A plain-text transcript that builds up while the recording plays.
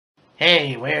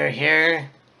Hey, we're here.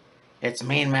 It's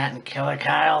me, Matt, and Killer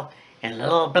Kyle, and a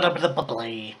little bit of the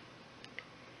bubbly.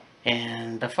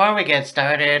 And before we get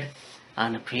started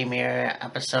on the premiere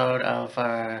episode of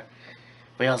our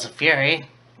Wheels of Fury,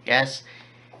 yes,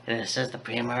 this is the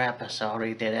premiere episode.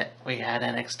 We did it. We had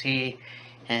NXT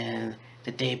and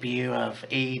the debut of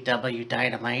AEW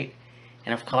Dynamite,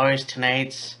 and of course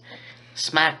tonight's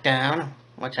Smackdown,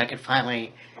 which I could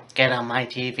finally get on my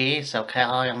TV. So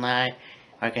Kyle and I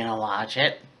are gonna watch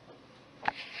it.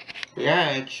 Yeah,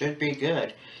 it should be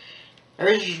good.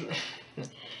 There's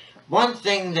one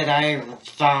thing that I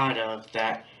thought of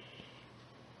that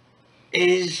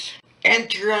is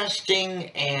interesting,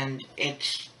 and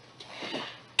it's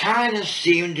kind of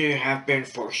seemed to have been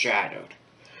foreshadowed.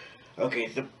 Okay,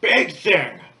 the big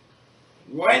thing.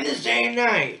 Wednesday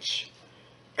nights,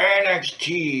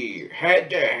 NXT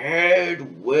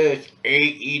head-to-head with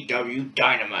AEW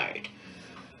Dynamite.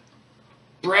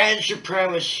 Brand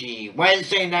supremacy,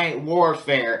 Wednesday night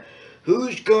warfare.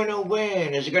 Who's gonna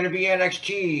win? Is it gonna be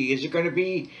NXT? Is it gonna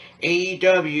be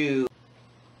AEW?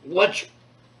 Which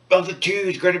of the two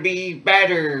is gonna be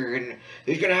better? And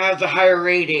who's gonna have the higher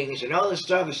ratings? And all this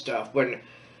other stuff. When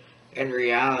in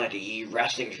reality,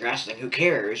 wrestling's wrestling. Who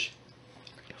cares?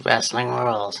 Wrestling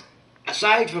rules.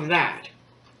 Aside from that,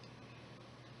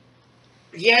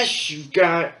 yes, you've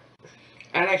got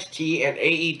NXT and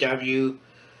AEW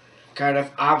kind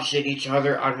of opposite each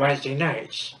other on Wednesday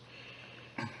nights.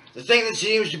 The thing that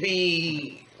seems to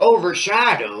be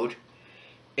overshadowed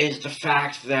is the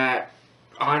fact that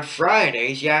on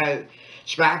Fridays, yeah,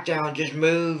 SmackDown just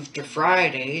moved to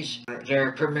Fridays.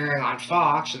 They're premiering on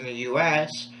Fox in the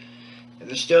US, and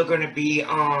they're still going to be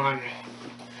on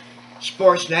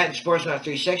Sportsnet and Sportsnet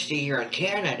 360 here in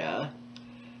Canada.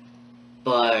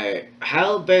 But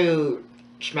how about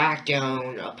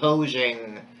SmackDown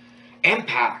opposing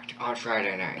Impact on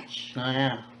Friday nights? Oh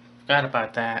yeah, forgot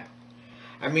about that.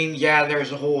 I mean, yeah,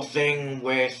 there's a whole thing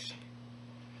with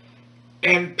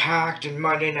Impact and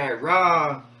Monday Night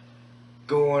Raw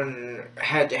going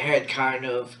head-to-head kind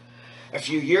of a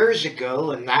few years ago,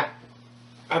 and that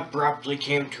abruptly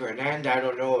came to an end. I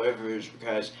don't know if it was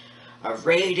because of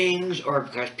ratings or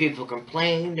because people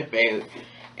complained about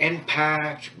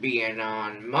Impact being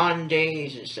on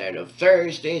Mondays instead of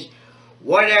Thursdays,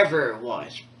 whatever it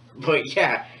was. But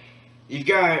yeah, you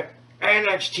got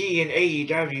NXT and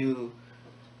AEW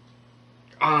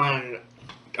on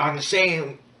the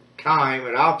same time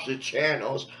and opposite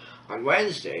channels on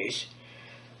Wednesdays,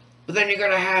 but then you're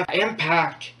gonna have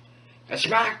Impact and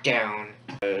SmackDown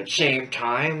at the same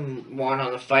time, one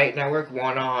on the Fight Network,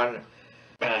 one on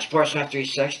Sportsnet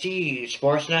 360,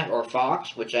 Sportsnet or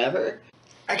Fox, whichever.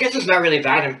 I guess it's not really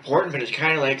that important, but it's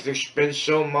kind of like there's been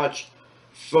so much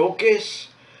focus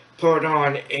put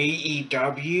on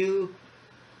AEW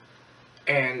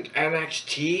and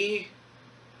NXT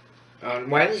on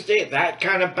Wednesday, that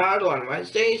kind of battle on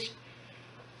Wednesdays.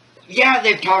 Yeah,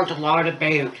 they've talked a lot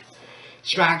about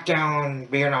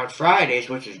SmackDown being on Fridays,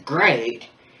 which is great.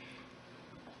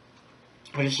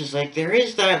 But it's just like, there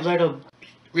is that little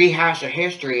rehash of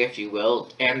history, if you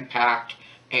will, Impact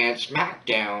and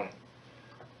SmackDown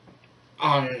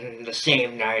on the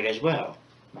same night as well.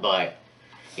 But,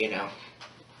 you know,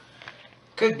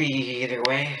 could be either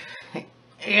way.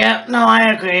 Yeah, no,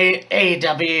 I agree.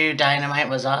 AEW Dynamite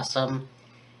was awesome.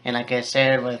 And like I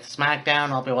said, with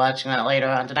SmackDown, I'll be watching that later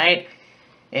on tonight.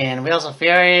 And Wheels of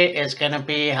Fury is going to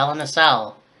be Hell in a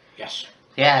Cell. Yes.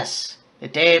 Yes, the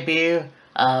debut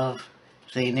of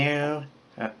the new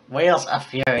Wheels of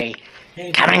Fury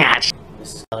coming at you.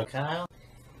 This is Killer Kyle.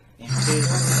 And Wheels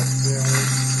of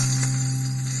Fury.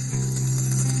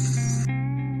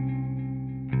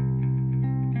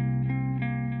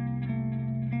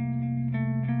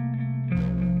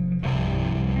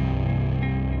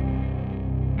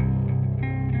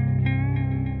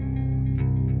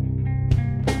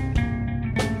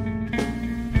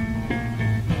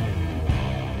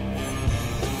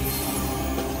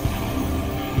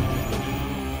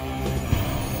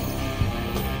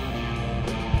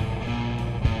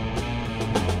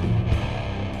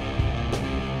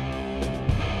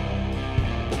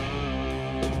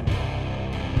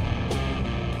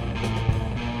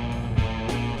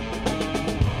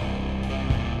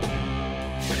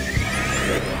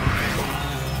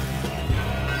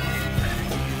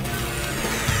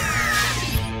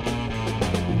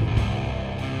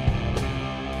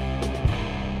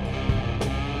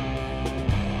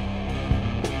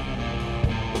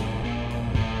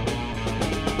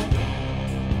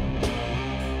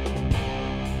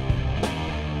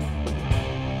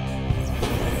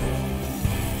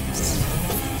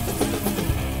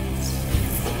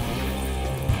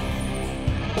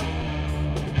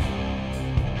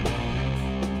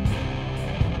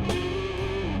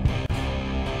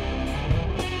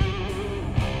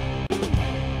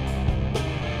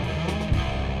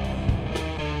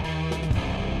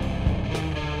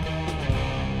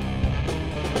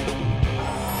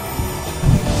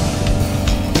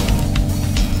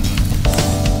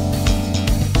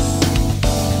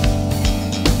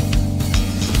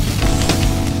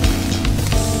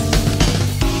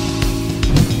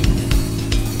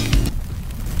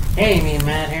 Hey, me and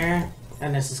Matt here,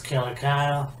 and this is Killer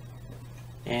Kyle,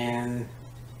 and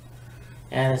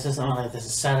yeah, this isn't really this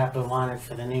is setup we wanted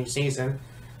for the new season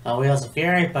of Wheels of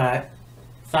Fury, but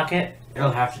fuck it.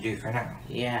 It'll have to do for now.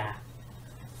 Yeah.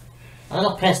 A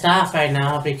little pissed off right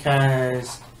now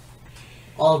because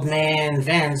old man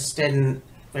Vince didn't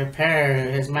prepare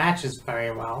his matches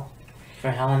very well for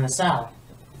Hell in a Cell.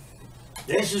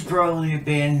 This has probably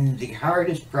been the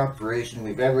hardest preparation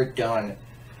we've ever done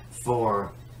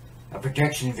for a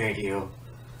protection video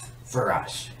for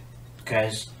us.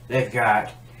 Because they've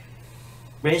got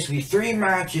basically 3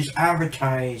 matches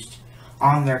advertised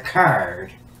on their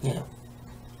card. Yeah.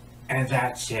 And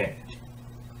that's it.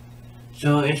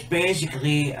 So it's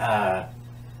basically a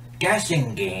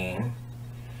guessing game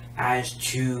as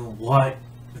to what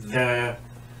the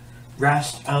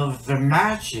rest of the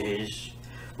matches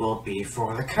will be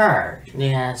for the card.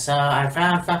 Yeah, so I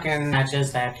found fucking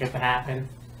matches that could happen.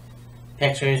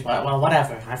 Pictures, well,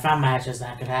 whatever. I found matches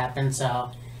that could happen,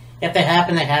 so if they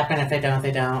happen, they happen. If they don't,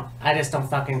 they don't. I just don't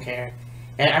fucking care.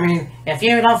 I mean, if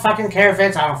you don't fucking care,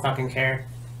 Vince, I don't fucking care.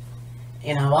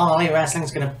 You know, All Elite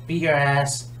Wrestling's gonna beat your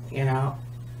ass, you know.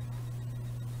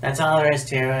 That's all there is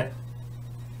to it.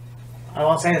 I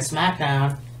will say the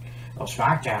SmackDown. Well,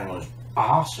 SmackDown was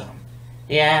awesome.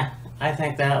 Yeah, I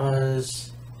think that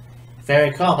was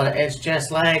very cool, but it's just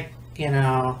like, you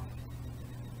know...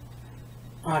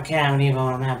 Okay, I don't even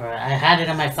remember. I had it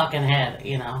in my fucking head,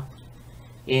 you know.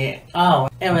 Yeah. Oh,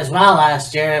 it was Raw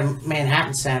last year at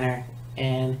Manhattan Center,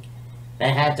 and they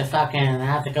had to fucking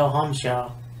have to go home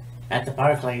show at the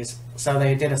Barclays, so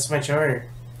they did a switch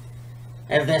order.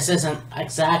 And this isn't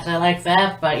exactly like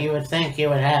that, but you would think you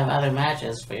would have other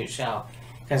matches for your show.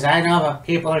 Because I know that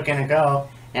people are going to go,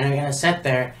 and they're going to sit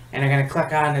there, and they're going to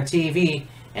click on the TV,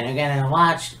 and they're going to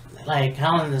watch, like,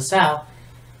 Hell in a Cell.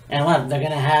 And what, they're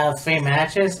going to have 3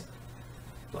 matches?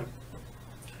 Like,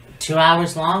 2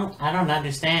 hours long? I don't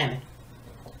understand.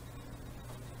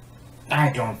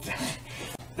 I don't think...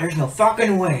 There's no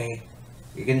fucking way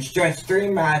you can stretch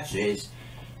 3 matches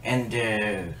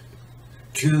into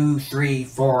 2, 3,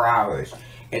 4 hours.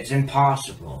 It's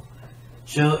impossible.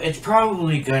 So it's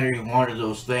probably going to be one of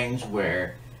those things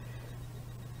where...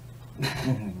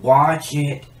 watch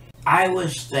it. I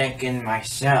was thinking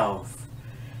myself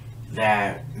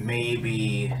that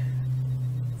maybe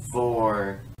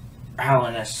for Hell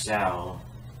in a Cell,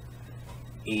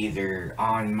 either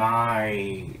on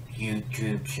my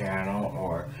YouTube channel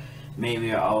or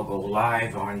maybe I'll go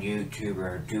live on YouTube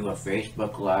or do a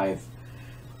Facebook Live,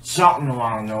 something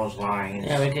along those lines.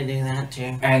 Yeah, we could do that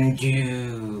too. And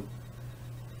do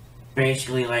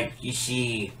basically like you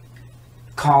see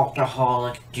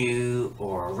Cultaholic do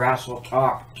or Wrestle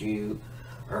Talk do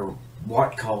or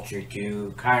What Culture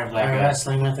do, kind of like or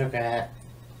Wrestling with Regret.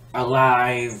 A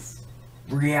live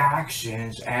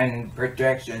reactions and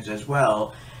predictions as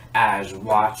well as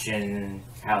watching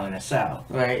Hell in a Cell.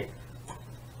 Right.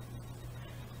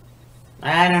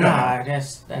 I don't know, I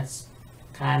guess that's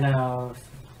kind of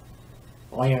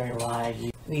weird why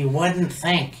you wouldn't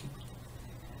think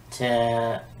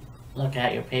to look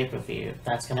at your pay-per-view.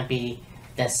 That's gonna be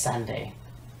this Sunday.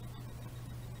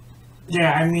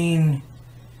 Yeah, I mean,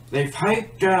 they've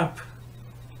hyped up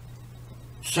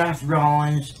Seth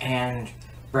Rollins and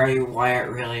Bray Wyatt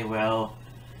really well.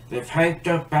 They've hyped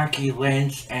up Becky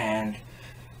Lynch and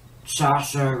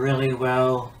Sasha really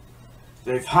well.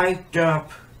 They've hyped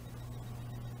up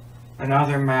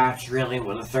another match really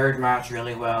well, the third match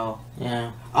really well.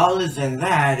 Yeah. Other than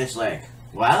that, it's like,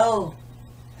 well,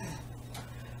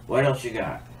 what else you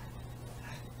got?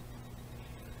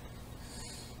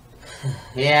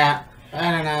 Yeah,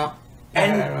 I don't know.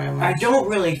 And I don't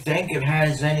really think it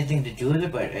has anything to do with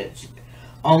it, but it's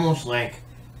almost like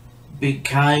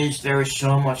because there is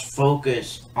so much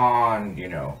focus on, you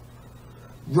know,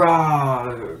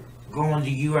 Raw going to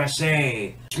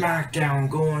USA, SmackDown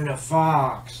going to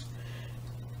Fox,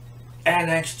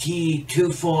 NXT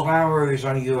 2 full hours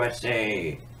on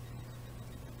USA,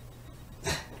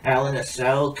 Hell in a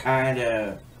Cell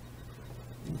kinda,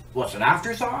 what's an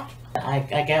afterthought? I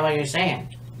get what you're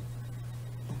saying.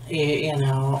 You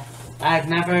know, I've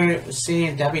never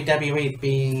seen WWE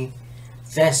be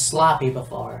this sloppy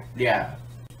before. Yeah.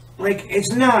 Like,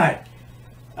 it's not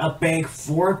a big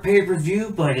 4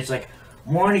 pay-per-view, but it's like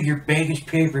one of your biggest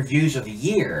pay-per-views of the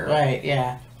year. Right,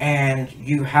 yeah. And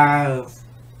you have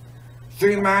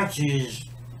 3 matches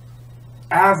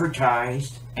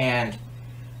advertised and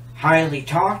highly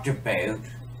talked about.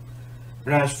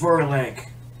 But as for, like,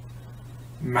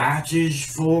 matches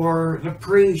for the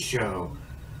pre-show,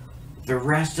 the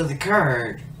rest of the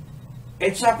card,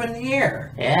 it's up in the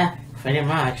air. Yeah. Pretty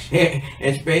much.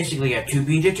 It's basically a to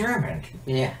be determined.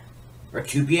 Yeah. Or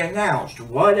to be announced,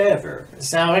 whatever.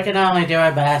 So we can only do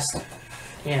our best,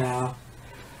 you know.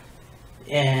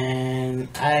 And,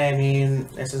 I mean,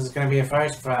 this is gonna be a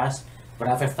first for us.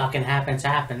 Whatever fucking happens,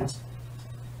 happens.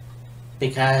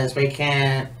 Because we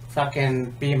can't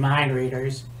fucking be mind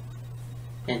readers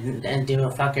and do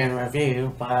a fucking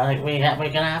review, but like, we're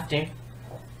gonna have to.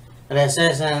 This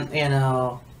isn't, you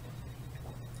know,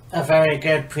 a very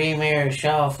good premiere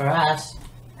show for us.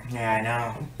 Yeah, I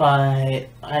know. But,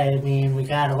 I mean, we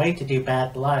gotta wait to do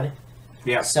Bad Blood.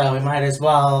 Yeah. So we might as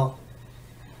well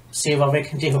see what we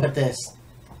can do with this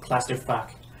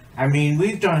clusterfuck. I mean,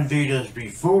 we've done videos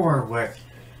before with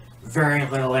very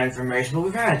little information, but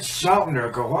we've had something to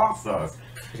go off of.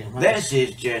 This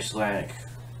is just like...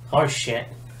 horse shit.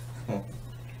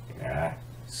 Yeah.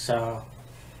 So...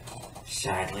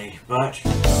 sadly, but...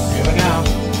 here we go.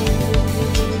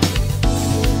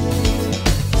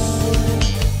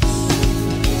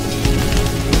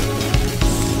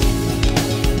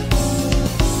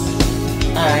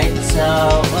 Alright,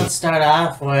 so let's start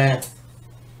off with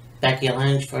Becky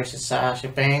Lynch versus Sasha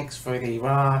Banks for the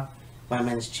Raw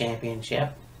Women's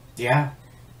Championship. Yeah.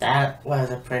 That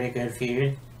was a pretty good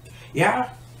feud. Yeah.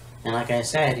 And like I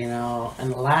said, you know, in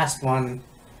the last one,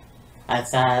 I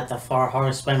thought the four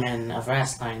horsewomen of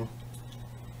wrestling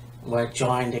were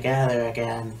joined together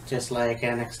again, just like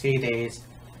NXT days.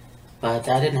 But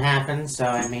that didn't happen, so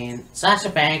I mean, Sasha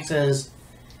Banks is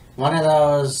one of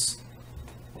those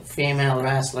female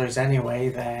wrestlers anyway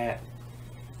that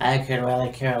I could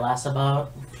really care less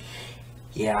about.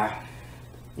 Yeah.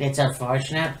 It's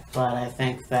unfortunate, but I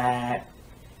think that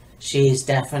she's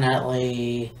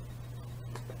definitely...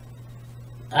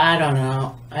 I don't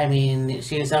know. I mean,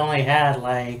 she's only had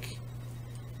like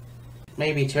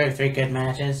maybe 2 or 3 good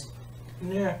matches.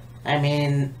 Yeah. I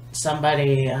mean,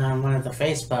 somebody on one of the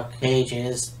Facebook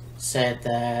pages said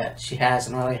that she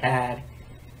hasn't really had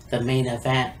the main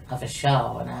event of a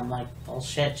show, and I'm like,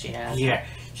 bullshit, she has. Yeah,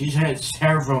 she's had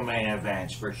several main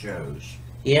events for shows.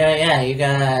 Yeah, you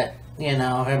got, you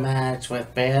know, her match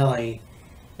with Bayley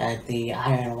at the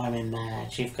Iron Women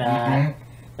match. You've got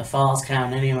the Falls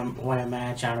Count Anywhere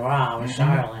match on Raw with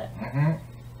Charlotte.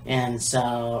 And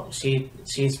so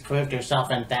she's proved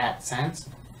herself in that sense.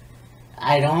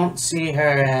 I don't see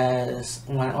her as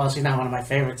one, well, she's not one of my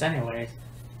favorites anyways.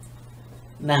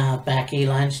 Now, Becky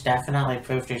Lynch definitely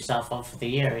proved herself over the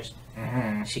years.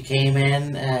 She came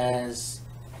in as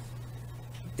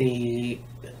the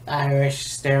Irish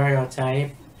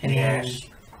stereotype and then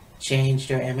changed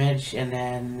her image, and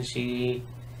then she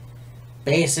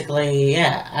basically,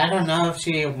 yeah, I don't know if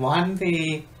she won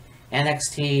the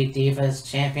NXT Divas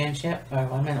Championship or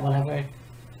women, whatever.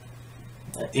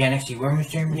 The NXT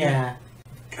Women's Championship? Yeah.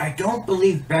 I don't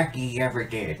believe Becky ever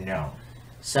did, no.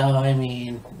 So, I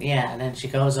mean, yeah, and then she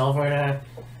goes over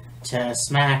to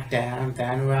SmackDown,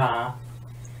 then Raw,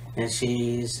 and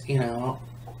she's, you know,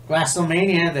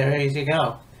 WrestleMania, there you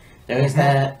go. There's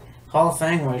that whole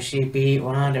thing where she beat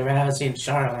Ronda Rousey and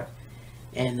Charlotte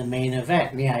in the main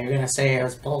event. Yeah, you're gonna say it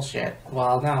was bullshit.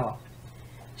 Well, no.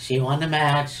 She won the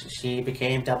match, she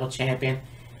became double champion.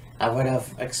 I would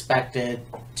have expected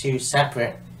 2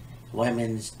 separate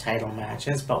women's title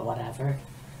matches, but whatever.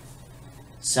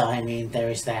 So, I mean,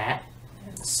 there's that.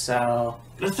 So...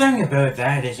 the thing about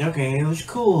that is, okay, it was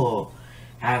cool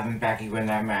having Becky win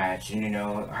that match, and, you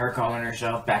know, her calling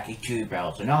herself Becky 2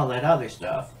 Belts and all that other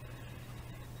stuff.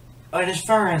 But as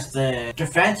far as the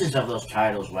defenses of those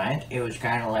titles went, it was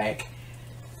kind of like,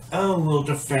 oh, we'll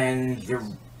defend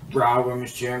the Raw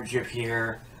Women's Championship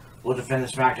here, we'll defend the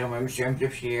SmackDown Women's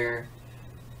Championship here.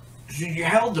 So you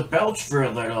held the belts for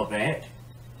a little bit,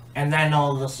 and then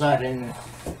all of a sudden,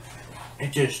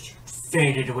 it just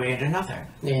faded away into nothing.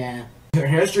 yeah. A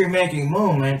history-making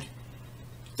moment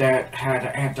that had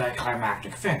an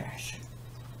anticlimactic finish.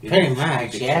 Pretty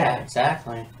much, yeah,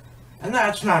 exactly. And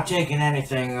that's not taking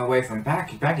anything away from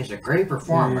Becky. Becky's a great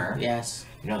performer. Yes.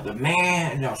 You know, the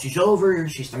man, no, she's over,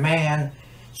 she's the man,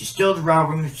 she's still the Raw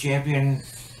Women's Champion.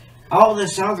 All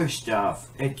this other stuff,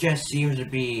 it just seems to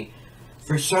be,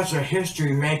 for such a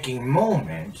history-making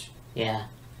moment, Yeah.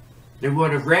 they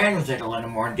would have ran with it a little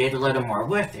more and did a little more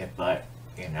with it, but,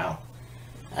 you know.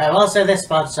 I will say this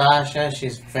about Sasha,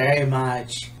 she's very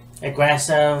much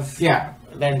aggressive Yeah.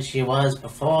 than she was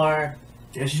before.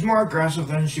 Yeah, she's more aggressive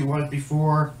than she was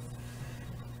before.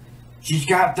 She's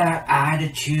got that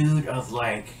attitude of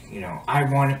like, you know, I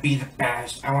want to be the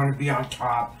best. I want to be on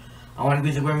top. I want to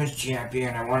be the women's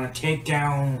champion. I want to take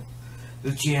down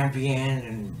the champion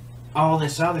and all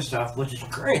this other stuff, which is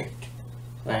great.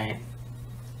 Right.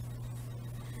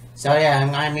 So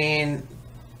yeah, I mean,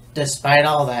 despite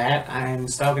all that, I'm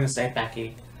still gonna say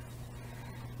Becky.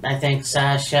 I think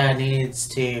Sasha needs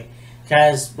to,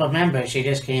 because remember, she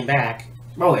just came back.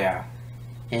 Oh, yeah.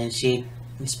 And she's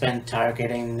been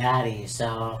targeting Natty,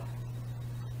 so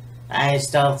I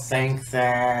still think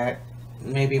that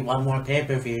maybe one more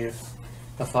pay-per-view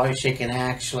before she can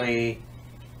actually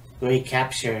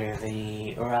recapture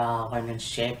the Raw Women's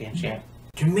Championship.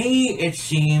 To me, it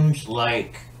seems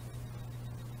like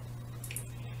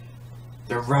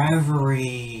the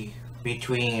rivalry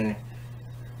between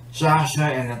Sasha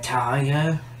and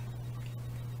Natalya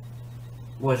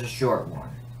was a short one.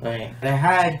 Right. They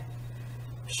had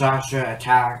Sasha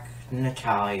attack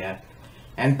Natalya,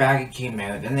 and Becky came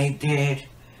out, and they did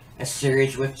a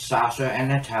series with Sasha and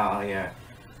Natalya.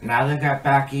 Now they've got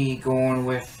Becky going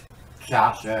with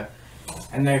Sasha,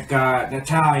 and they've got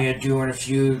Natalya doing a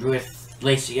feud with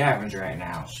Lacey Evans right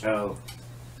now. So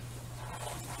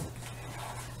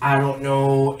I don't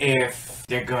know if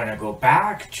they're gonna go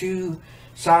back to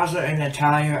Sasha and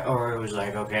Natalya, or it was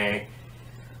like, okay,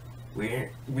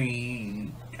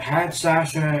 we had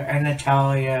Sasha and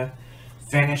Natalya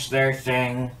finish their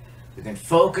thing. We can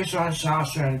focus on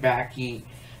Sasha and Becky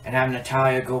and have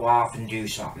Natalya go off and do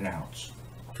something else.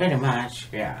 Pretty much.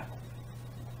 Yeah.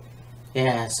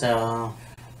 Yeah, so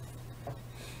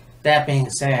that being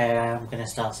said, I'm gonna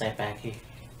still say Becky.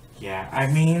 Yeah, I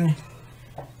mean,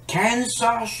 can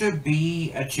Sasha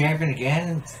be a champion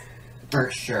again? For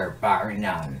sure, bar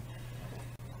none.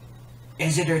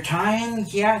 Is it her time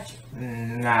yet?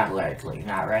 Not likely,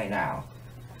 not right now.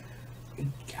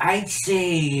 I'd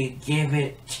say give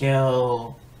it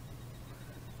till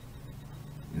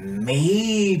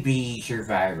maybe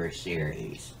Survivor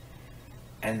Series,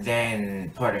 and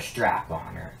then put a strap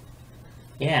on her.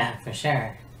 Yeah, for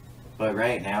sure. But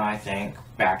right now, I think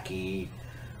Becky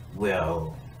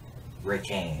will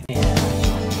retain.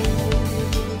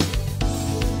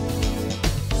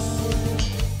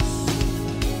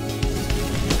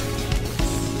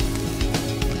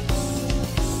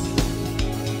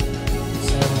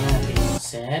 So that being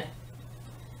said,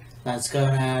 let's go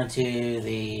now to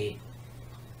the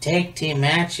tag team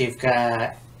match. You've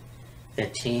got the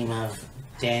team of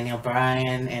Daniel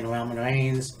Bryan and Roman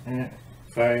Reigns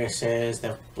versus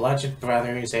the Bludgeon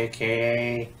Brothers,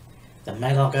 aka the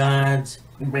Metal Gods.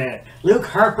 Luke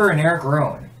Harper and Eric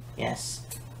Rowan. Yes.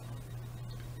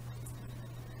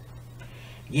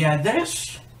 Yeah,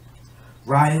 this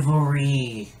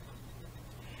rivalry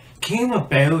came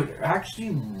about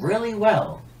actually really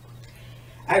well.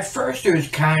 At first it was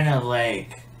kind of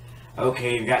like,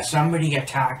 okay, you've got somebody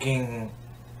attacking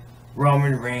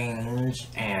Roman Reigns,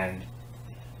 and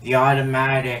the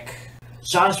automatic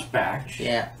suspect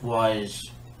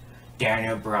was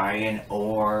Daniel Bryan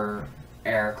or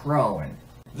Eric Rowan.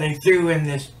 They threw in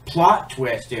this plot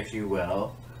twist, if you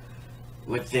will,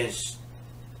 with this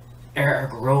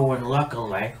Eric Rowan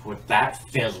lookalike, with that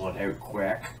fizzled out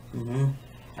quick. And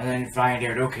then find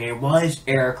out, okay, it was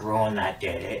Eric Rowan that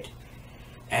did it.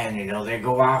 And, you know, they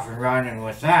go off and running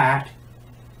with that.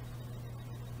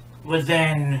 But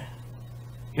then,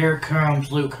 here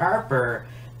comes Luke Harper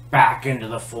back into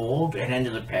the fold and into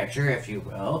the picture, if you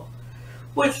will.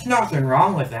 Which, nothing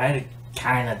wrong with that. It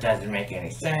kind of doesn't make any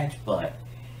sense, but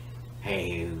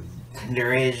hey,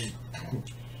 there is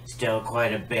still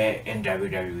quite a bit in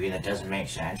WWE that doesn't make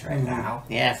sense right now.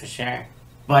 Yeah, for sure.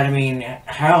 But I mean,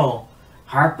 hell,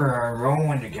 Harper and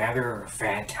Rowan together are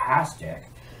fantastic.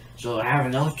 So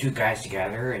having those two guys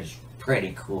together is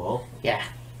pretty cool. Yeah.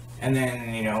 And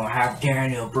then, you know, have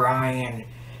Daniel Bryan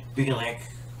be like,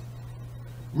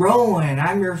 Rowan,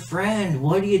 I'm your friend.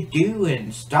 What are you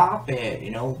doing? Stop it. You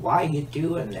know, why are you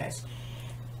doing this?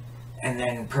 And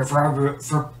then proverbial,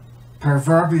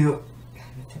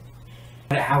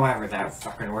 however that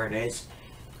fucking word is,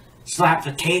 slap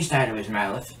the taste out of his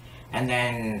mouth, and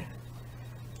then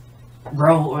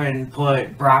Rowan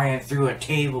put Bryan through a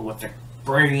table with a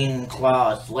brain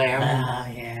claw slam.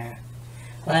 Oh, yeah.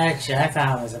 Well, actually, I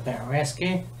thought it was a bit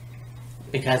risky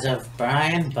because of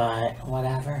Bryan, but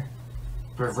whatever.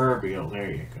 Proverbial,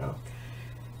 there you go.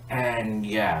 And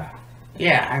yeah.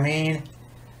 Yeah, I mean,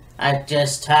 I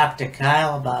just talked to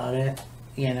Kyle about it.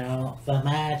 You know, the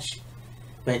match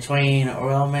between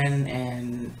Roman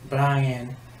and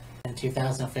Bryan in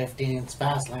 2015's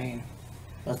Fastlane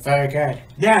was very good.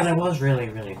 Yeah, that was really,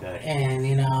 really good. And,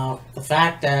 you know, the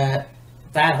fact that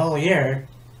that whole year,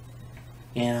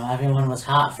 you know, everyone was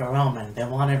hot for Roman. They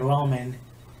wanted Roman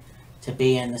to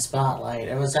be in the spotlight.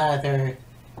 It was either...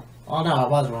 Oh, no, it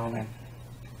was Roman.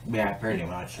 Yeah, pretty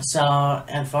much. So,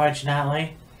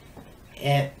 unfortunately,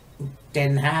 it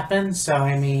didn't happen. So,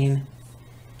 I mean,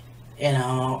 you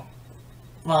know,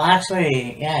 Well,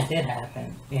 actually, yeah, it did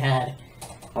happen. You had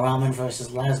Roman versus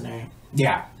Lesnar.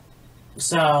 Yeah.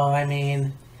 So, I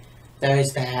mean,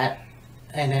 there's that.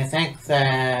 And I think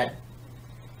that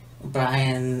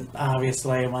Bryan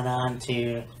obviously went on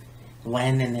to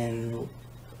win and then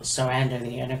surrender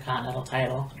the Intercontinental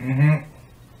title. Mm-hmm.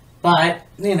 But,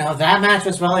 you know, that match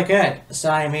was really good. So,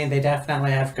 I mean, they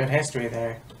definitely have good history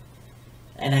there.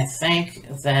 And I think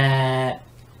that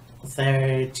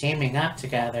their teaming up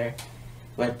together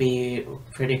would be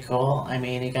pretty cool. I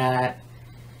mean, you got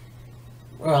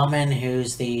Roman,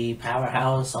 who's the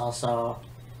powerhouse, also.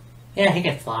 Yeah, he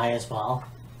can fly as well.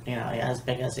 You know, as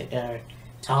big as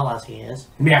tall as he is.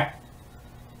 Yeah.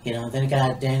 You know, then you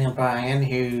got Daniel Bryan,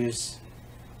 who's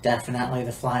definitely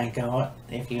the flying goat,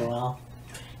 if you will.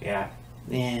 Yeah.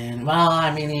 And, well,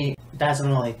 I mean, he doesn't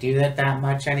really do that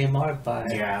much anymore,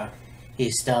 but Yeah.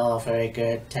 he's still a very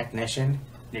good technician.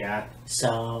 Yeah.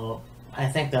 So, I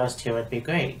think those two would be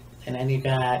great. And then you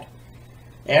got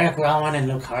Eric Rowan and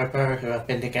Luke Harper, who have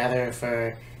been together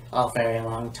for a very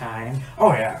long time.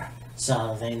 Oh, yeah.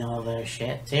 So, they know their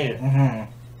shit, too.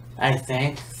 Mm-hmm. I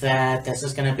think that this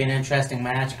is going to be an interesting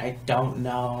match. I don't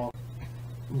know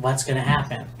what's going to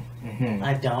happen. Mm-hmm.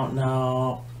 I don't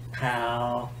know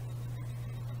how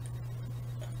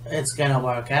it's going to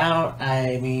work out.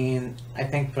 I mean, I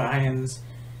think Bryan's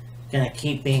going to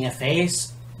keep being a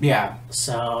face. Yeah.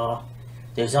 So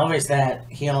there's always that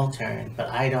heel turn, but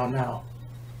I don't know.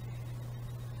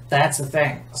 That's the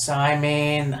thing. So, I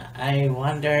mean, I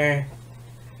wonder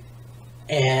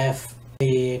if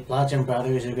the Bludgeon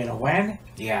Brothers are going to win.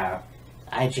 Yeah.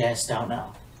 I just don't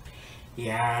know.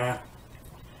 Yeah.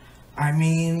 I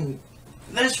mean,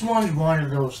 this one's one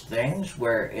of those things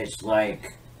where it's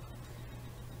like,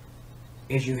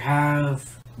 if you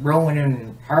have Rowan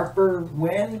and Harper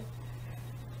win,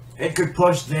 it could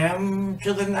push them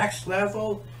to the next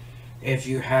level. If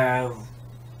you have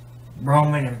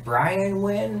Roman and Bryan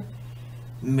win,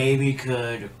 maybe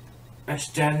could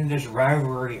extend this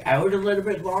rivalry out a little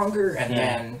bit longer and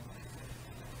then,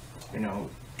 you know,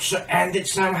 end it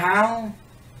somehow.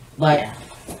 But Yeah.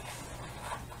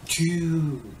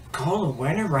 to call a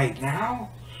winner right now?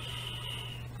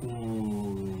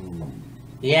 Ooh.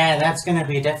 Yeah, that's going to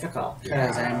be difficult.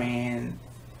 Because, Yeah. I mean,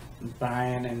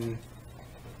 Bryan and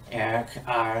Eric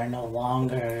are no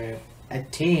longer a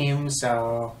team,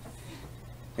 so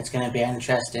it's going to be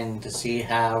interesting to see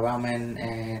how Roman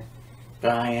and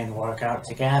Bryan work out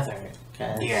together.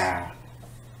 Cause Yeah.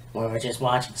 we were just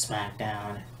watching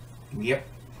SmackDown. Yep.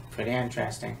 Pretty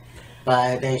interesting.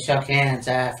 But they shook hands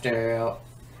after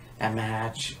a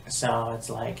match, so it's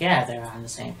like, yeah, they're on the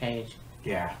same page.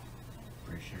 Yeah.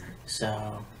 For sure.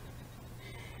 So,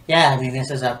 yeah, I mean, this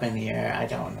is up in the air. I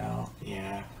don't know.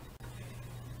 Yeah.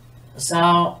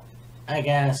 So, I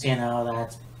guess, you know,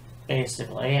 that's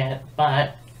basically it.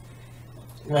 But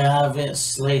we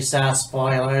obviously saw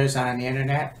spoilers on the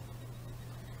internet.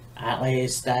 At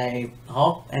least I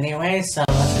hope, anyway, so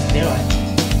let's just do it.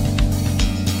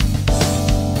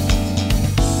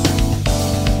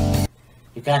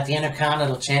 You got the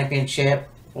Intercontinental Championship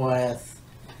with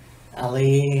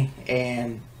Ali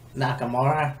and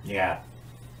Nakamura. Yeah.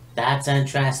 That's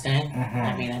interesting. Mhm.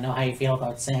 I mean, I know how you feel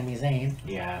about Sami Zayn,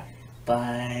 Yeah.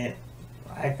 but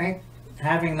I think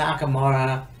having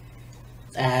Nakamura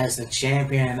as the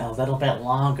champion a little bit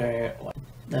longer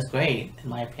was great, in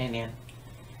my opinion.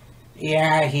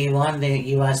 Yeah, he won the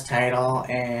U.S. title,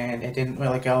 and it didn't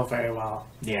really go very well.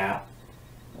 Yeah.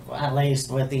 At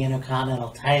least with the Intercontinental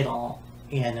title,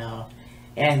 you know.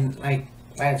 And like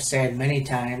I've said many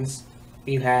times,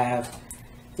 you have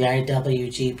the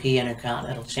IWGP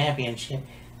Intercontinental Championship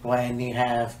when you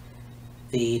have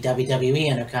the WWE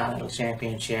Intercontinental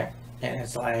Championship. And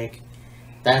it's like,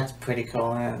 that's pretty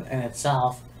cool in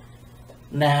itself.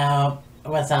 Now,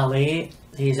 with Ali,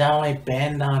 he's only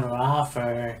been on Raw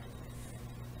for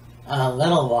a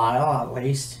little while, at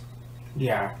least.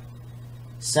 Yeah.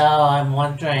 So I'm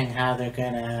wondering how they're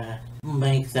gonna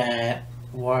make that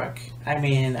work. I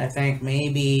mean, I think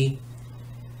maybe,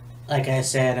 like I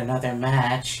said, another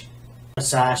match with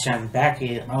Sasha and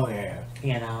Becky, Oh, yeah.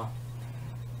 you know,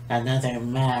 another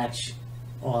match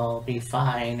will be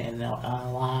fine in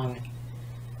a long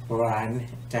run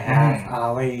to have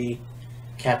Ali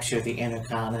capture the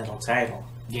Intercontinental title.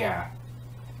 Yeah.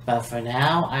 But for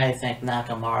now, I think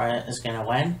Nakamura is gonna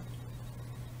win.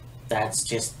 That's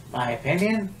just my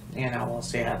opinion. You know, we'll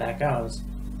see how that goes.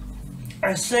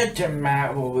 I said to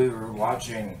Matt while we were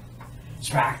watching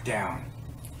SmackDown,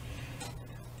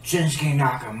 Shinsuke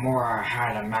Nakamura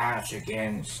had a match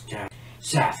against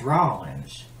Seth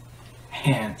Rollins.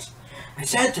 And I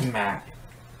said to Matt,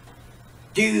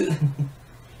 do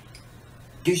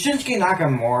do Shinsuke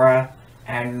Nakamura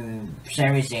and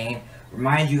Sami Zayn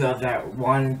remind you of that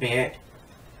one bit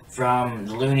from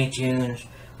the Looney Tunes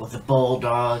with the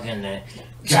Bulldog and the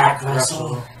Jack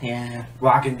Russell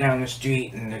walking down the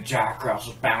street and the Jack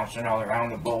Russell's bouncing all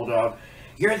around the Bulldog?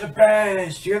 You're the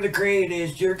best, you're the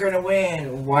greatest, you're gonna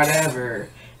win, whatever.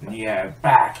 And yeah,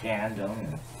 backhand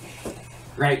him.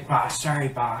 Right, boss, sorry,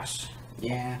 boss.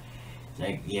 Yeah.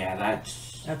 Like, yeah,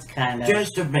 that's kind of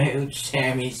just about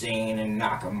Sami Zayn and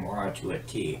Nakamura to a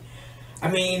T. I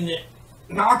mean,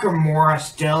 Nakamura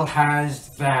still has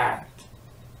that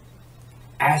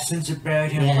essence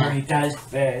about him where he does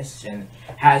this and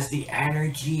has the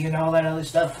energy and all that other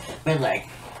stuff. But, like,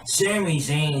 Sami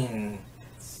Zayn,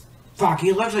 fuck,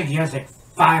 he looks like he has, like,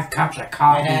 5 cups of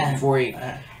coffee before he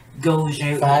goes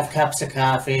out. 5 cups of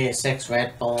coffee, 6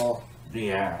 Red Bull.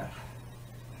 Yeah.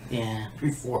 Yeah.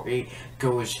 Before he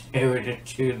goes out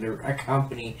to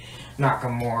accompany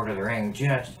Nakamura to the ring,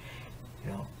 just,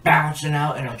 you know, bouncing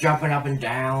out, you know, jumping up and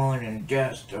down, and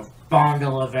just a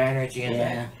bundle of energy. And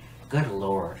then, good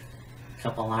lord.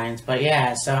 Couple lines. But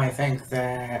yeah, so I think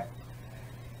that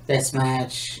this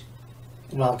match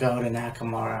will go to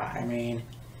Nakamura. I mean,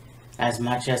 as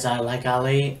much as I like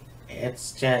Ali,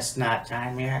 it's just not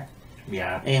time yet.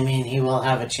 Yeah. I mean, he will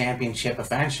have a championship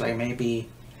eventually, maybe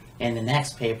in the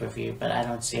next pay-per-view, but I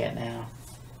don't see it now.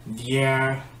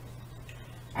 Yeah.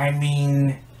 I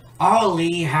mean,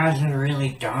 Ali hasn't really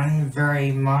done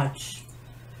very much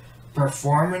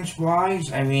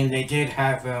performance-wise. I mean, they did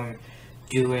have him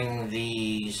doing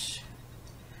these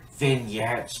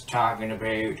vignettes talking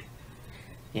about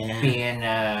being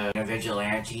a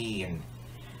vigilante and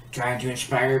trying to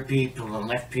inspire people and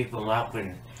lift people up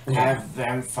and have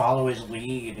them follow his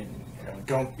lead and, you know,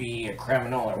 don't be a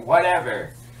criminal or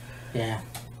whatever. Yeah.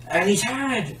 And he's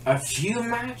had a few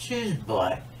matches,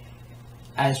 but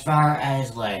as far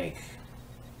as, like,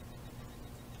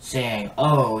 saying,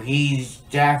 oh, he's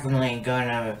definitely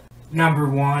gonna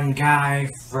 #1 guy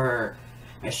for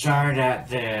a start at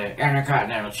the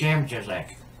Intercontinental Championship,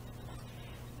 like,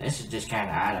 this is just kind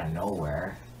of out of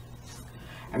nowhere.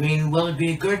 I mean, will it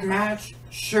be a good match?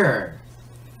 Sure.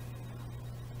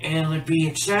 Will it be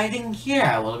exciting?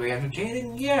 Yeah. Will it be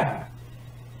entertaining? Yeah.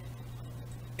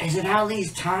 Is it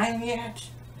Ali's time yet?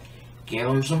 Give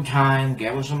him some time,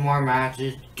 give him some more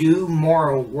matches, do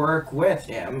more work with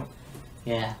him.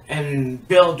 Yeah. And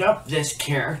build up this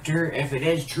character, if it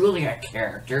is truly a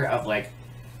character of, like,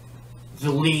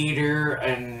 the leader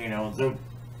and, you know,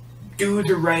 do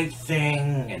the right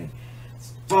thing and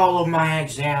follow my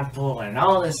example and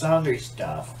all this other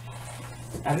stuff.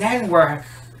 And then work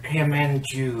him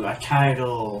into a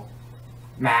title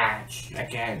match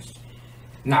against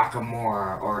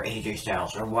Nakamura or AJ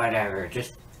Styles or whatever.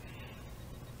 Just,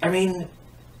 I mean,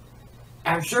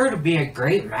 I'm sure it'll be a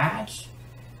great match.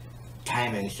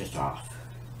 Timing's just off.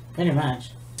 Pretty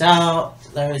much. So,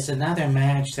 there was another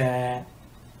match that,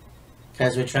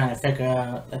 because we're trying to figure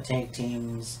out the tag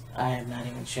teams, I am not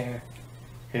even sure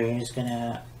who's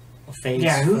gonna face.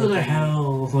 Yeah, who the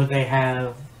hell would they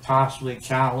have possibly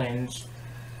challenge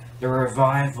the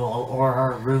Revival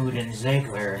or Rude and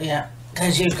Ziggler? Yeah.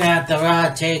 Because you've got the Raw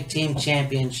Tag Team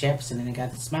Championships, and then you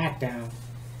got the SmackDown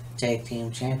Tag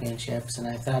Team Championships, and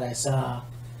I thought I saw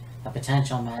a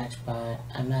potential match, but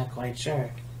I'm not quite sure.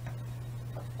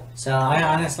 So I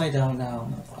honestly don't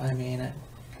know. I mean,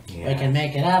 we can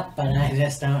make it up, but I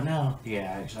just don't know.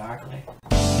 Yeah, exactly.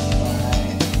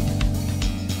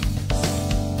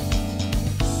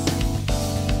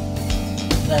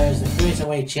 But there's the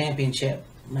Cruiserweight Championship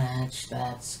match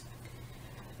that's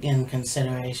in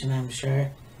consideration, I'm sure.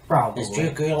 Probably. It's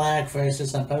Drew Gulak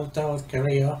versus Alberto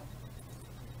Carrillo.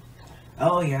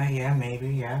 Oh, yeah, maybe,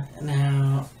 yeah.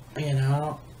 Now, you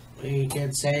know, we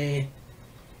could say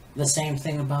the same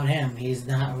thing about him. He's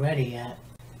not ready yet.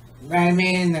 I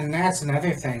mean, and that's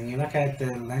another thing. You look at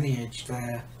the lineage,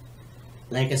 the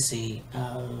legacy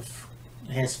of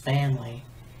his family.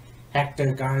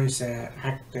 Hector Garza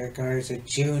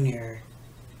Jr.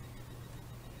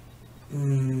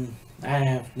 I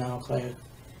have no clue.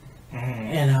 Mm-hmm.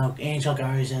 You know, Angel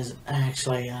Garza's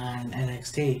actually on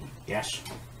NXT. Yes.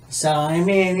 So, I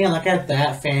mean, you look at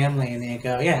that family and you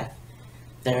go, yeah,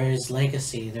 there's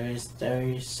legacy,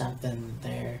 there's something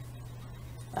there.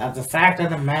 The fact of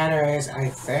the matter is, I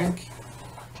think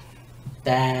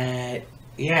that,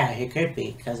 yeah, he could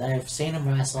be, because I've seen him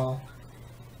wrestle.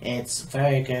 It's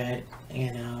very good,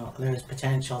 you know, there's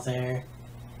potential there.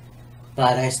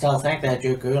 But I still think that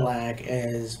Drew Gulak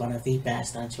is one of the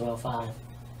best on 205.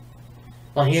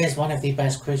 Well, he is one of the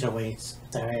best cruiserweights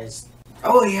there is.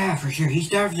 Oh, yeah, for sure. He's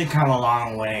definitely come a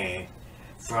long way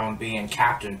from being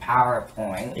Captain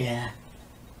PowerPoint. Yeah.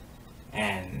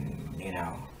 and, you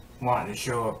know, wanting to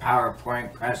show a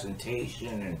PowerPoint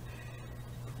presentation and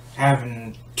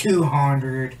having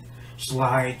 200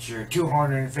 slides or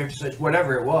 250 slides,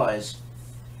 whatever it was,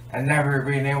 and never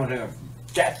being able to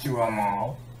get through them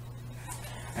all.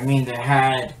 I mean, they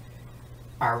had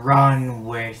a run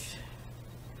with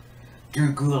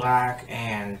Drew Gulak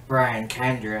and Brian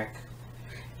Kendrick.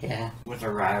 Yeah. With a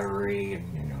rivalry,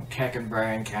 and, you know, kicking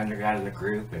Brian Kendrick out of the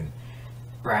group, and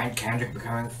Brian Kendrick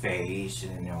becoming face,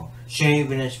 and, you know,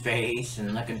 shaving his face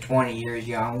and looking 20 years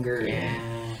younger. Yeah.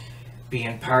 And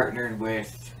being partnered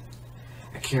with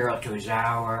Akira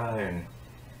Tozawa, and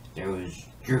there was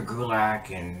Drew Gulak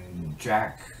and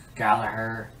Jack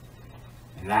Gallagher,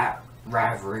 and that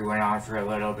rivalry went on for a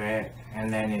little bit,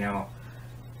 and then, you know,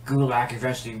 Gulak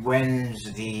eventually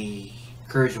wins the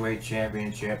Cruiserweight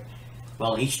Championship.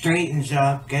 Well, he straightens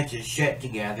up, gets his shit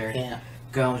together, Yeah.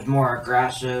 becomes more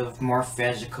aggressive, more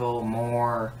physical,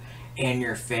 more in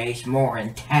your face, more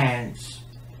intense,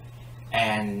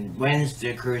 and wins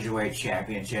the Cruiserweight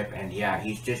Championship, and yeah,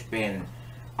 he's just been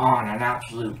on an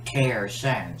absolute tear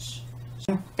since.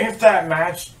 If that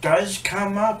match does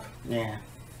come up, Yeah.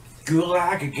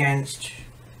 Gulak against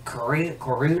Carrillo,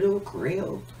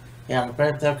 Yeah,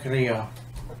 Roberto Carrillo.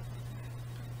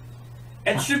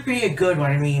 it should be a good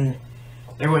one. I mean,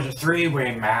 there was a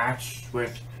three-way match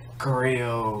with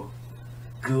Carrillo,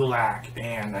 Gulak,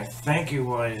 and I think it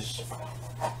was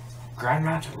Grand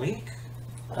Metalik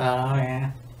Oh,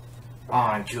 yeah.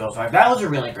 on 205. That was a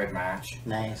really good match.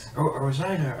 Nice. Or was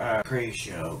that a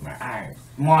pre-show? I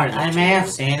wanted I may have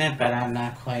seen it, but I'm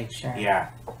not quite sure. Yeah.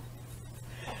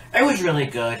 It was really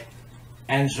good.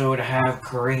 And so to have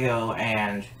Carrillo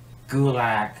and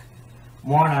Gulak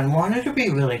one-on-one, it would be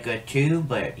really good too.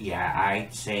 But yeah,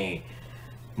 I'd say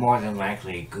more than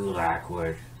likely Gulak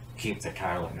would keep the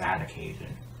title on that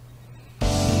occasion.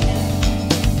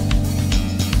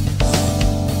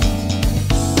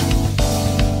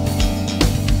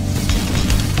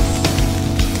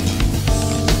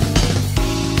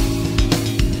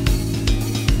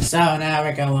 So now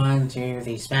we go on to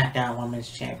the SmackDown Women's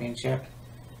Championship,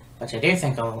 which I do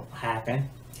think will happen.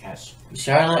 Yes.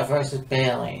 Charlotte versus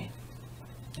Bayley.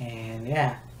 And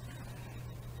yeah.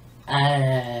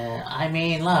 I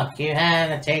mean, look, you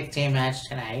had a tag team match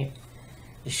tonight.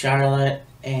 Charlotte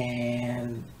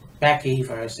and Becky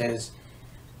versus,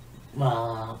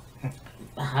 well,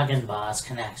 Hug Boss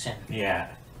connection. Yeah.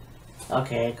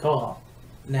 Okay, cool.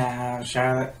 Now,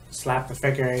 Charlotte slapped the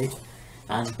figure 8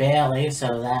 on Bayley,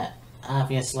 so that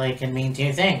obviously can mean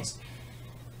two things.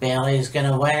 Bayley's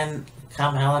gonna win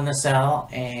come Hell in a Cell,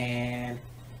 and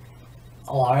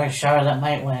or Charlotte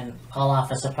might win, pull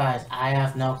off a surprise. I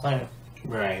have no clue.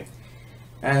 Right.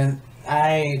 And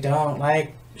I don't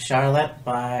like Charlotte,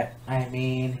 but I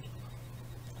mean,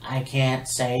 I can't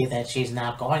say that she's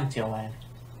not going to win.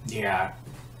 Yeah.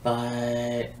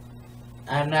 But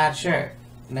I'm not sure.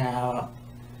 Now,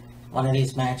 one of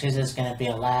these matches is going to be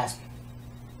a last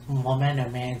woman or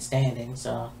man standing,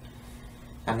 so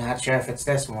I'm not sure if it's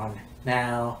this one.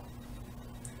 Now,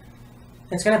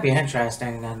 it's going to be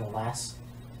interesting nonetheless.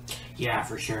 Yeah,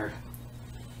 for sure.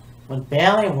 When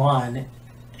Bayley won,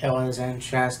 it was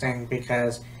interesting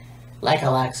because, like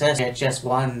Alexis, it just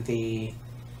won the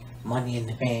Money in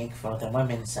the Bank for the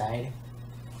women's side.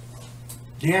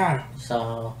 Yeah.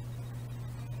 So,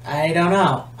 I don't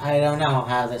know. I don't know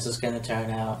how this is going to turn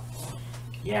out.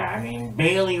 Yeah, I mean,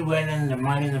 Bayley winning the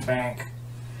Money in the Bank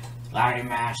ladder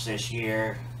match this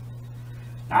year.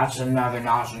 That's another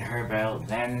notch in her belt.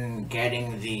 Then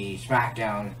getting the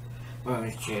SmackDown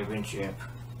Women's Championship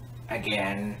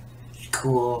again. It's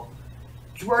cool.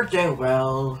 It's worked out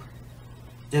well.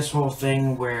 This whole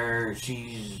thing where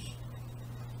she's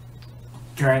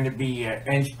trying to be an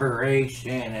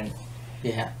inspiration and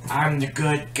Yeah. I'm the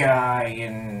good guy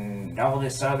and all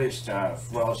this other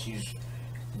stuff. Well, she's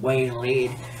way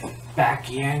laid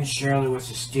back in, Shirley with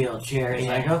the steel chair. It's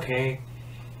like, okay,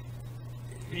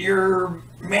 you're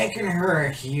making her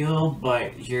a heel,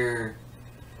 but you're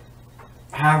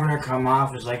having her come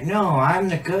off as like, no, I'm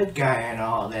the good guy in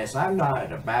all this. I'm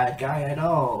not a bad guy at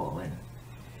all. And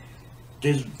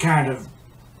just kind of,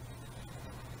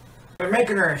 they're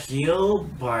making her a heel,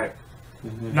 but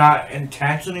not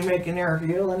intentionally making her a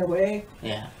heel in a way.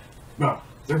 Yeah. No,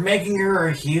 they're making her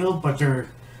a heel, but they're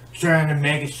trying to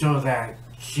make it so that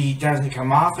she doesn't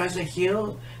come off as a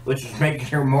heel, which is making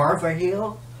her more of a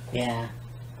heel. Yeah.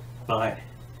 But,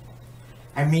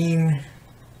 I mean,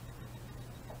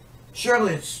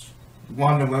 Charlotte's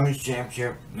won the Women's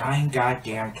Championship 9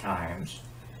 goddamn times.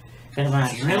 Pretty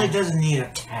much. She really doesn't need a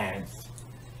 10th.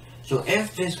 So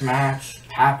if this match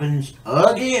happens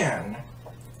again,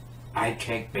 I'd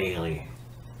take Bailey.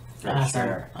 For Awesome.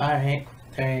 sure. Alright,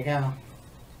 there you go.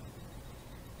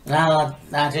 Now,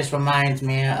 that just reminds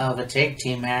me of a tag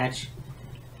team match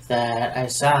that I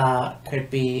saw could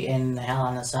be in Hell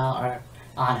in a Cell, or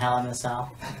on Hell in a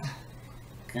Cell.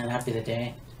 Gonna have to be the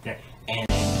day. And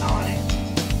on it.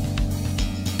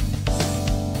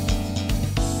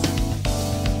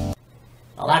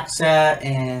 Alexa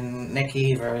and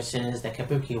Nikki versus the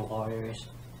Kabuki Warriors.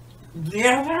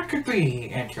 Yeah, that could be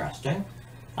interesting.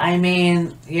 I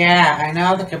mean, yeah, I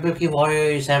know the Kabuki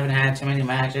Warriors haven't had too many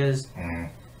matches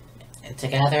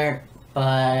together,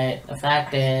 but the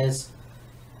fact is,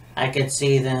 I could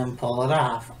see them pull it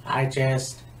off. I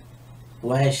just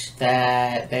wish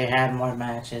that they had more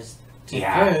matches to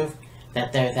prove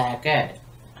that they're that good.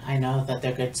 I know that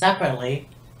they're good separately.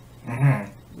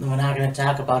 We're not going to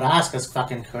talk about Asuka's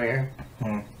fucking career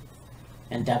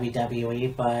in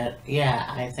WWE, but yeah,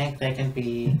 I think they can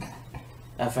be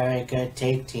a very good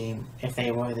tag team if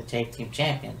they were the tag team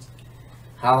champions.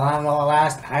 How long will it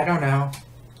last? I don't know.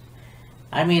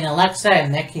 I mean, Alexa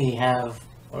and Nikki have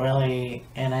really,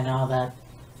 and I know that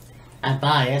I'm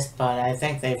biased, but I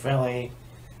think they've really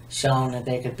shown that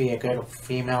they could be a good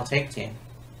female tag team.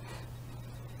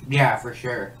 Yeah, for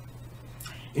sure.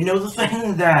 You know, the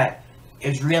thing that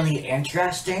is really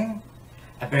interesting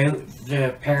about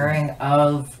the pairing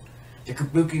of the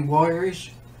Kabuki Warriors,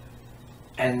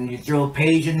 and you throw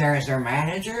Paige in there as their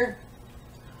manager,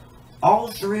 all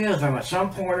three of them at some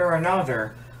point or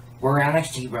another were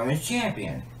NXT Women's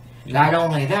Champion. Not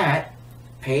only that,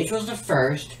 Paige was the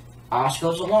first,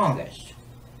 Asuka's the longest.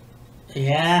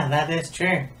 Yeah, that is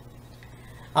true.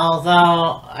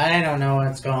 Although, I don't know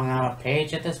what's going on with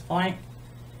Paige at this point,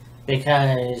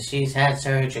 because she's had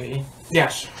surgery.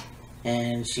 Yes.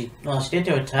 And she did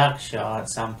do a talk show at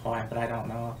some point, but I don't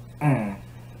know.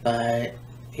 But,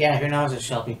 yeah, who knows if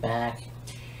she'll be back.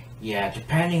 Yeah,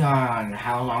 depending on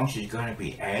how long she's going to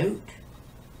be out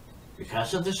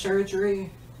because of the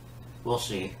surgery, we'll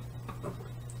see.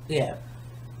 Yeah.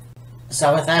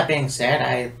 So with that being said,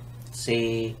 I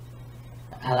see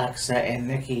Alexa and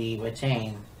Nikki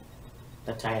retain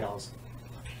the titles.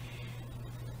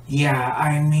 Yeah,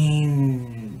 I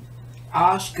mean,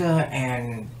 Asuka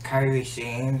and Kairi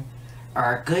Sane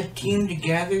are a good team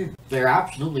together. They're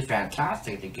absolutely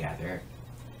fantastic together.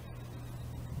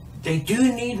 They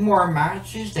do need more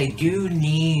matches. They do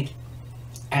need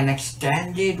an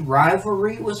extended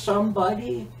rivalry with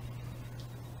somebody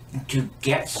to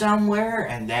get somewhere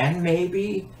and then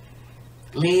maybe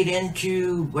lead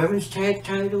into women's tag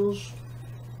titles.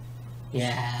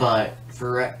 Yeah. But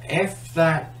if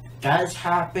that does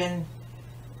happen,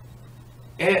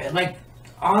 like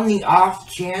on the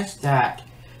off chance that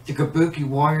the Kabuki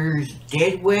Warriors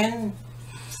did win,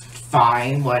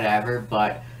 fine, whatever,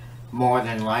 but more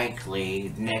than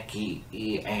likely Nikki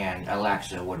and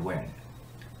Alexa would win.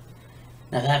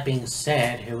 Now that being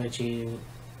said, who would you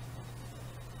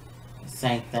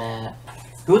think that...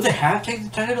 Who would they have take the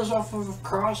titles off of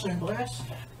Cross and Bliss?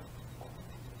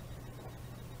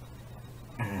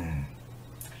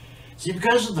 See,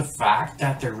 because of the fact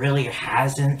that there really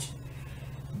hasn't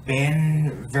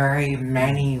been very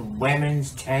many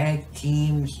women's tag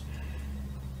teams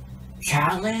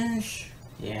challenge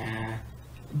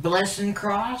Bliss and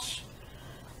Cross.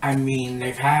 I mean,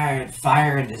 they've had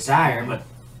Fire and Desire, but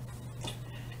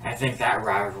I think that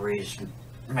rivalry's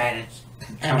managed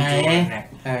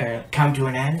to come to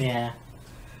an end. Yeah.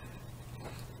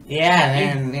 Yeah,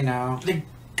 then, you know... They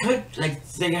could, like,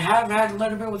 they have had a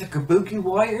little bit with the Kabuki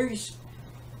Warriors.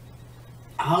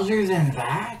 Other than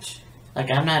that... Like,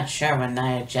 I'm not sure when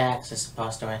Nia Jax is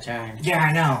supposed to return. Yeah,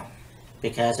 I know.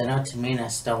 Because I know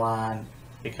Tamina's still on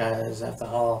because of the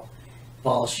whole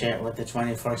bullshit with the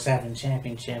 24/7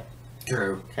 championship.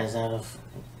 True. Because of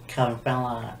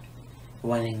Carmella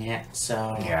winning it,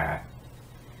 so... Yeah.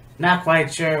 Not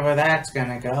quite sure where that's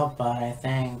gonna go, but I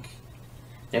think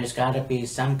there's gotta be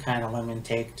some kind of women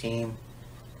tag team,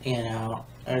 you know,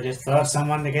 or just throw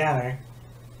someone together.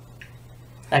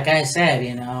 Like I said,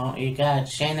 you know, you got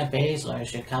Shayna Baszler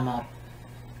should come up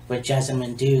with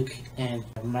Jessamine Duke and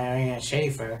Maria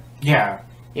Schaefer. Yeah.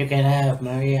 You could have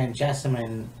Maria and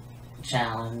Jessamine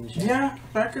challenge. Yeah,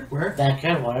 that could work. That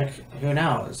could work. Who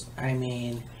knows? I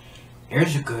mean...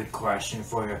 Here's a good question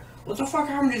for you. What the fuck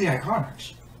happened to the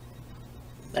Iconics?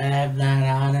 I'm not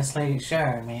honestly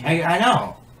sure, man. I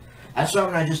know. That's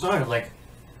something I just thought of. Like,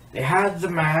 they had the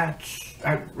match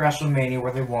at WrestleMania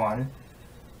where they won.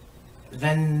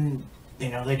 Then, you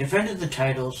know, they defended the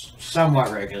titles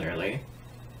somewhat regularly.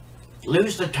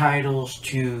 Lose the titles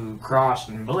to Cross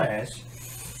and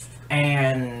Bliss.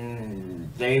 And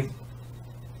they've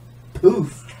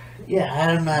poofed. Yeah,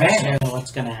 I'm not sure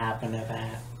what's gonna happen to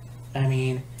that. I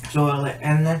mean... So,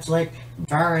 and that's like, as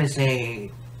far as a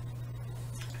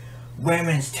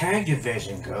women's tag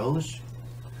division goes,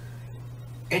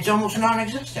 it's almost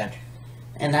non-existent.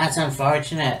 And that's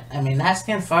unfortunate. I mean, that's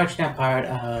the unfortunate part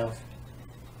of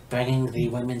bringing the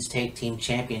women's tag team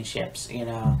championships, you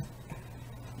know.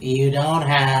 You don't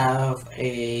have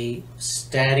a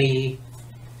steady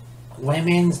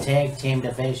women's tag team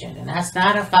division. And that's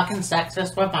not a fucking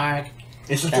sexist remark.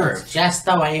 It's the That's truth. just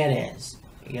the way it is.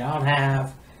 You don't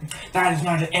have... That is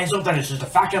not an insult, that is just a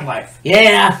fact of life.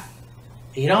 Yeah!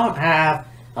 You don't have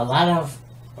a lot of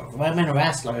women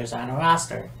wrestlers on a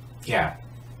roster. Yeah.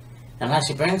 Unless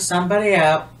you bring somebody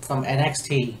up from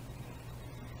NXT.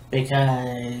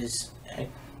 Because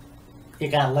you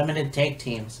got limited tag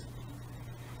teams.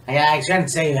 I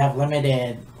shouldn't say you have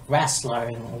limited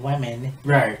wrestling women.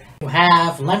 Right. You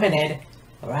have limited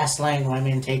wrestling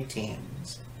women tag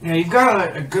teams. Now, you've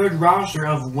got a good roster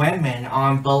of women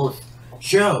on both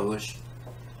shows,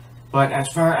 but as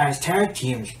far as tag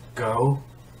teams go,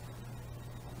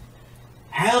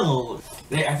 hell,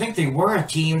 I think they were a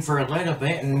team for a little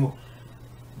bit, and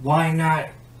why not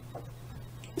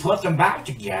put them back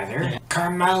together? Yeah.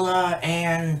 Carmella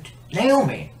and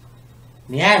Naomi.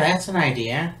 Yeah, that's an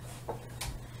idea.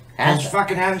 I just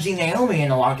fucking haven't seen Naomi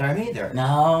in a long time either.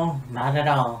 No, not at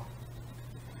all.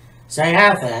 So you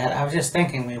have that. I was just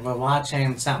thinking, we were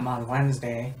watching something on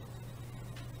Wednesday,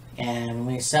 and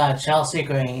we saw Chelsea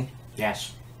Green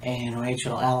Yes. and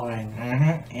Rachel Ellering,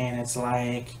 Mm-hmm. and it's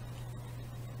like,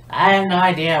 I have no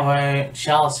idea where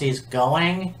Chelsea's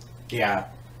going, Yeah.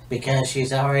 because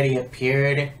she's already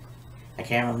appeared. I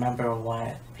can't remember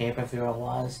what pay-per-view it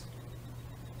was.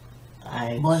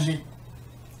 Was it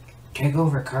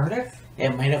TakeOver Cardiff?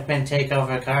 It might have been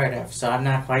TakeOver Cardiff, so I'm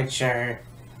not quite sure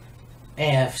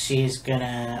if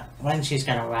when she's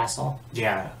gonna wrestle.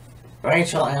 Yeah.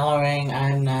 Rachel Ellering,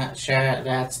 I'm not sure.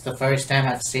 That's the first time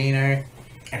I've seen her.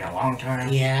 In a long time?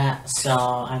 Yeah, so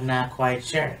I'm not quite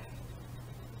sure.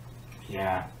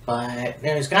 Yeah. But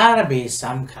there's gotta be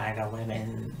some kind of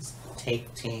women's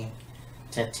tag team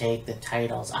to take the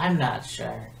titles. I'm not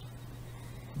sure.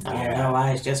 Yeah.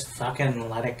 Otherwise, just fucking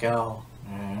let it go.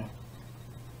 Mm-hmm.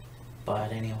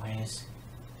 But anyways.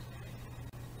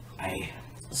 I...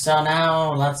 So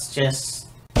now, let's just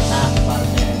talk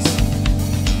about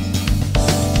this.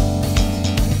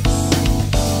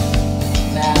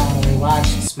 Now, we watched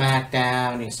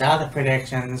SmackDown, you saw the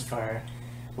predictions for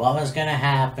what was gonna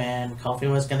happen. Kofi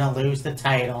was gonna lose the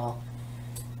title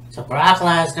to Brock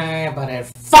Lesnar, but it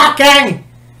fucking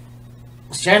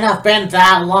shouldn't have been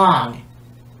that long.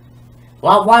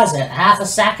 What was it, half a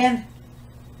second?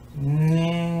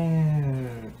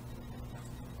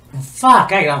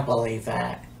 Fuck, I don't believe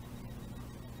that.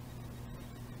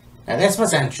 Now this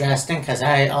was interesting, because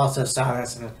I also saw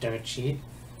this in a dirt sheet.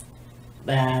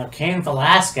 Now, Cain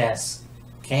Velasquez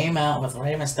came out with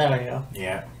Rey Mysterio.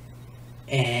 Yeah.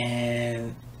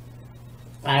 And,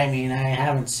 I mean, I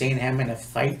haven't seen him in a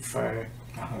fight for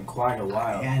quite a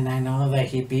while. and I know that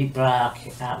he beat Brock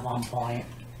at one point.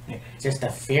 Yeah. Just the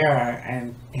fear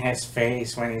in his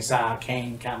face when he saw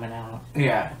Kane coming out.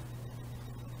 Yeah.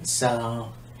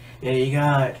 So, Yeah, you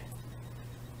got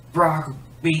Brock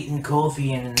beating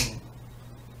Kofi in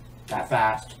that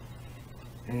fast.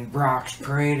 And Brock's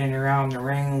parading around the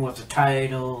ring with the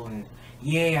title and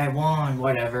yay, I won,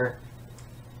 whatever.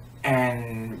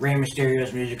 And Rey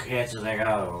Mysterio's music hits is like,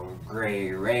 oh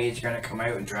great, Rey's gonna come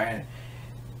out and try and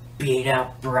beat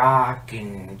up Brock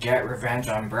and get revenge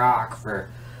on Brock for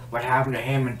what happened to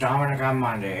him and Dominic on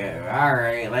Monday.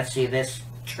 Alright, let's see this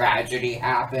tragedy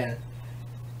happen.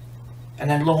 And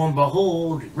then lo and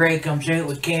behold, Rey comes out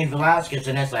with Cain Velasquez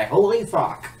and it's like, holy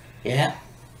fuck. yeah.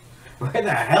 Where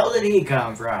the hell did he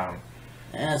come from?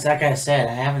 Yeah, it's like I said,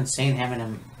 I haven't seen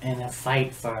him in a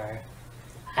fight for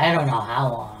I don't know how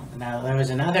long. Now, there was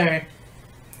another,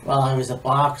 well, he was a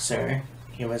boxer.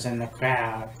 He was in the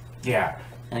crowd. Yeah.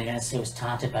 And I guess he was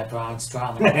taunted by Braun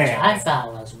Strowman, which I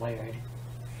thought was weird.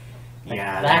 Like,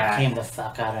 Yeah, that came the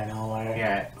fuck out of nowhere.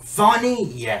 Yeah. Funny?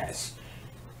 Yes.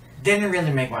 Didn't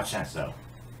really make much sense, though.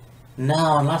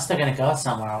 No, unless they're gonna go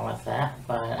somewhere with that,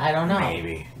 but I don't know.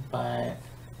 Maybe. But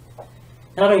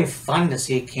it'll be fun to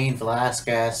see Cain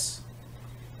Velasquez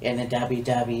in the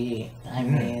WWE. I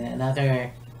mean,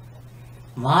 another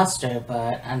monster,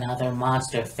 but another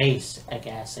monster face, I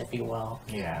guess, if you will.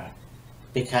 Yeah.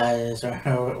 Because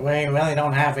we really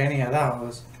don't have any of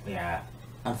those, Yeah.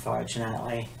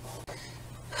 unfortunately.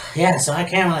 Yeah, so I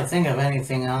can't really think of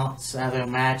anything else, other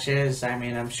matches. I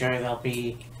mean, I'm sure they'll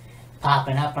be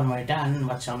popping up when we're done,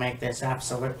 which will make this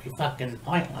absolutely fucking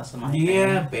pointless in my Yeah,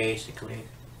 opinion. basically.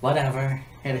 whatever.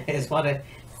 It is what it.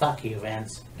 Fuck you,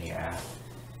 Vince. Yeah.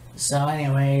 So,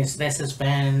 anyways, this has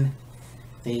been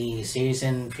the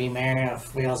season premiere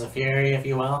of Wheels of Fury, if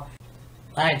you will.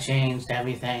 I changed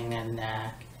everything in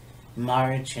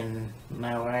March, and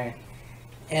now we're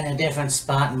in a different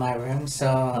spot in my room,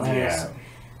 so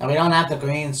we don't have the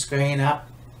green screen up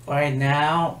right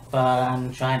now, but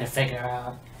I'm trying to figure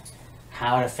out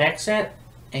how to fix it,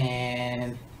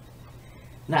 and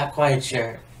not quite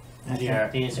sure. I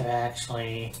think these are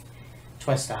actually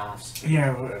twist-offs.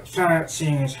 Yeah, well,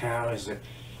 seeing as how as the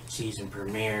season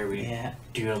premiere, we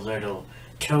do a little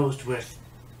toast with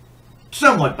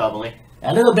somewhat bubbly.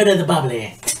 A little bit of the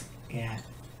bubbly. Yeah.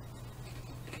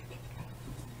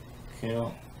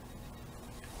 Cool.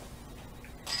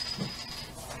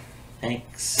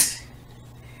 Thanks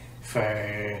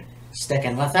for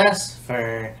sticking with us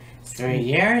for 3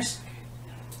 years.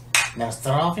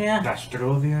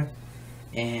 Nostrovia.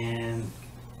 And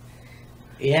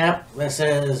yep, this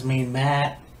is me,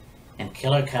 Matt, and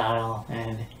Killer Kyle,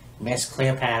 and Miss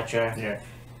Cleopatra. Yeah.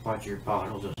 Watch your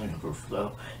bottle doesn't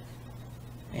overflow.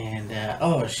 And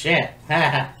oh shit.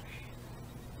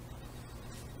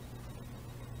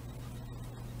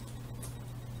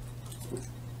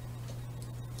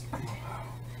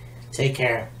 Take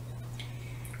care.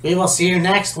 We will see you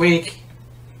next week.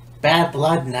 Bad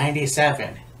Blood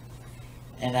 97.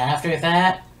 And after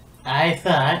that, I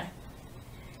thought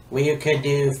we could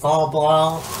do Fall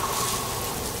Brawl.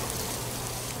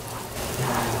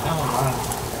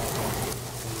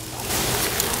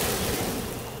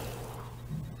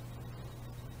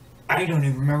 I don't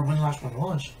even remember when the last one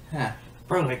was. Huh.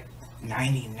 Probably like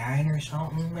 99 or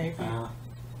something, maybe.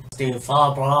 Let's do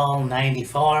Fall Brawl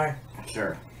 94.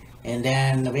 Sure. And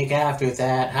then the week after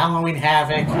that, Halloween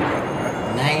Havoc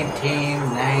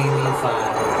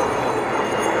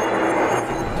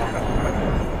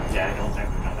 1995. Yeah, I don't think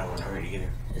we've done that one already either.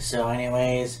 So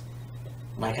anyways,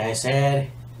 like I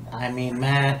said, I mean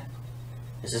Matt.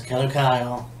 This is Killer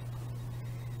Kyle.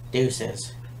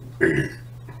 Deuces.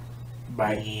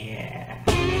 Bye. Yeah.